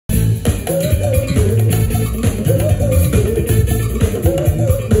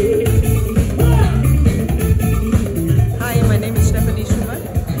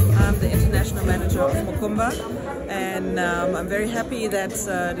happy that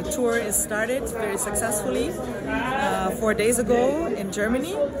the tour is started very successfully 4 days ago in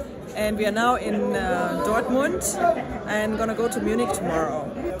Germany, and we are now in Dortmund and gonna go to Munich tomorrow.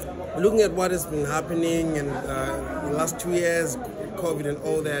 Looking at what has been happening in the last 2 years, COVID and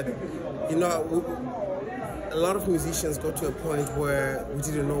all that, you know, a lot of musicians got to a point where we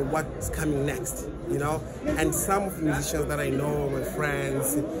didn't know what's coming next, you know, and some of the musicians that I know, my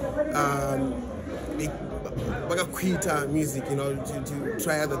friends, they quit music, you know, to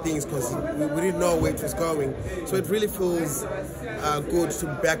try other things because we didn't know where it was going. So it really feels good to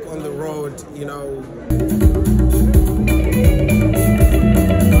be back on the road, you know.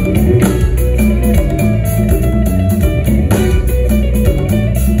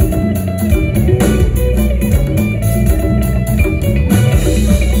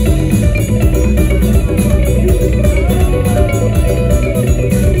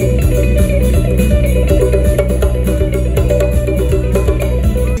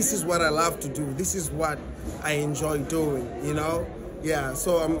 This is what I enjoy doing, you know. Yeah,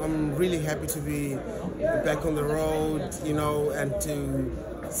 so I'm really happy to be back on the road, you know, and to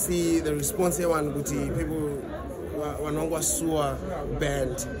see the response here with the people Wanongwa Sua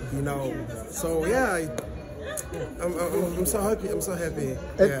band, you know. So yeah, I'm so happy. I'm so happy.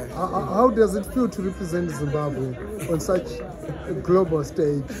 Yeah. How does it feel to represent Zimbabwe on such a global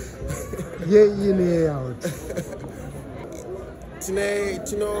stage, year in, year out? You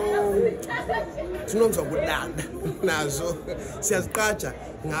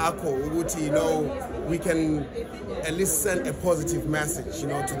know, we can at least send a positive message, you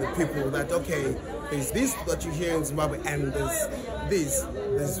know, to the people that okay, there's this that you hear in Zimbabwe, and there's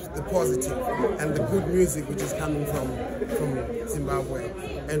the positive and the good music which is coming from Zimbabwe,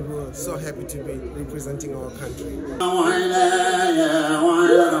 and we're so happy to be representing our country.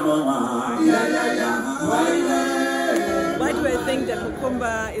 Why do I think that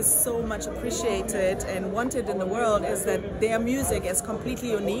Mokoomba is so much appreciated and wanted in the world is that their music is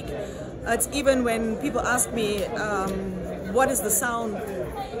completely unique. It's even when people ask me, what is the sound?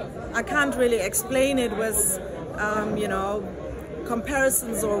 I can't really explain it with, you know,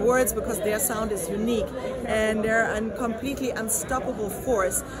 comparisons or words, because their sound is unique and they're a completely unstoppable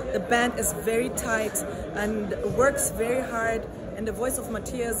force. The band is very tight and works very hard, and the voice of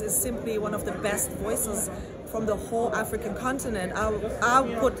Matthias is simply one of the best voices from the whole African continent. I'll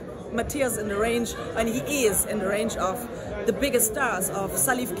put Matthias in the range, and he is in the range of the biggest stars of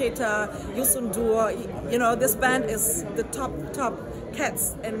Salif Keita, Youssou N'Dour. You know, this band is the top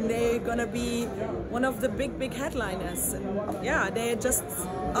cats, and they're gonna be one of the big headliners. And yeah, they're just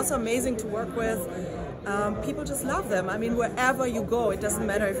also amazing to work with. People just love them. I mean, wherever you go, it doesn't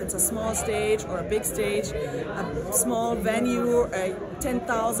matter if it's a small stage or a big stage, a small venue, a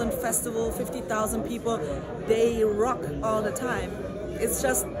 10,000 festival, 50,000 people, they rock all the time. It's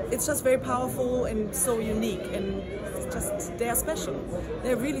just very powerful and so unique, and it's just, they are special.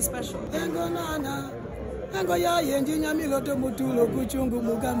 They're really special.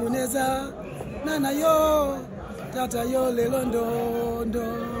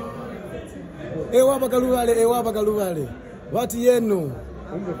 Ewa bakaluvale wati yenu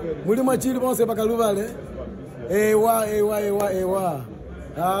muli mwachili bonse bakaluvale ewa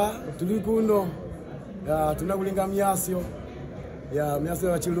tuli kuno tunakulinga myasyo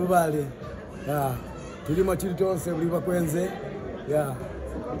myasyo wachiluvale tuli mwachili tonse muli bakwenze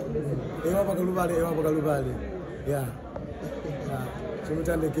ewa bakaluvale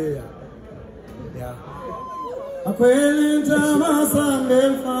chimutandekea Akwelita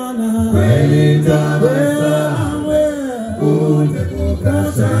masambefana, akwelita masambwe, kute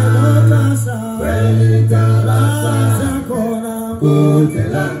kukasha, akwelita masambefana, kute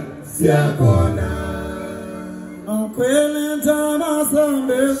la siakona. Akwelita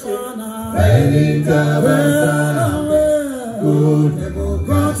masambefana, akwelita masambwe, kute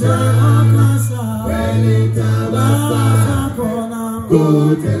kukasha, akwelita masambefana,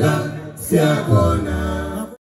 kute la siakona.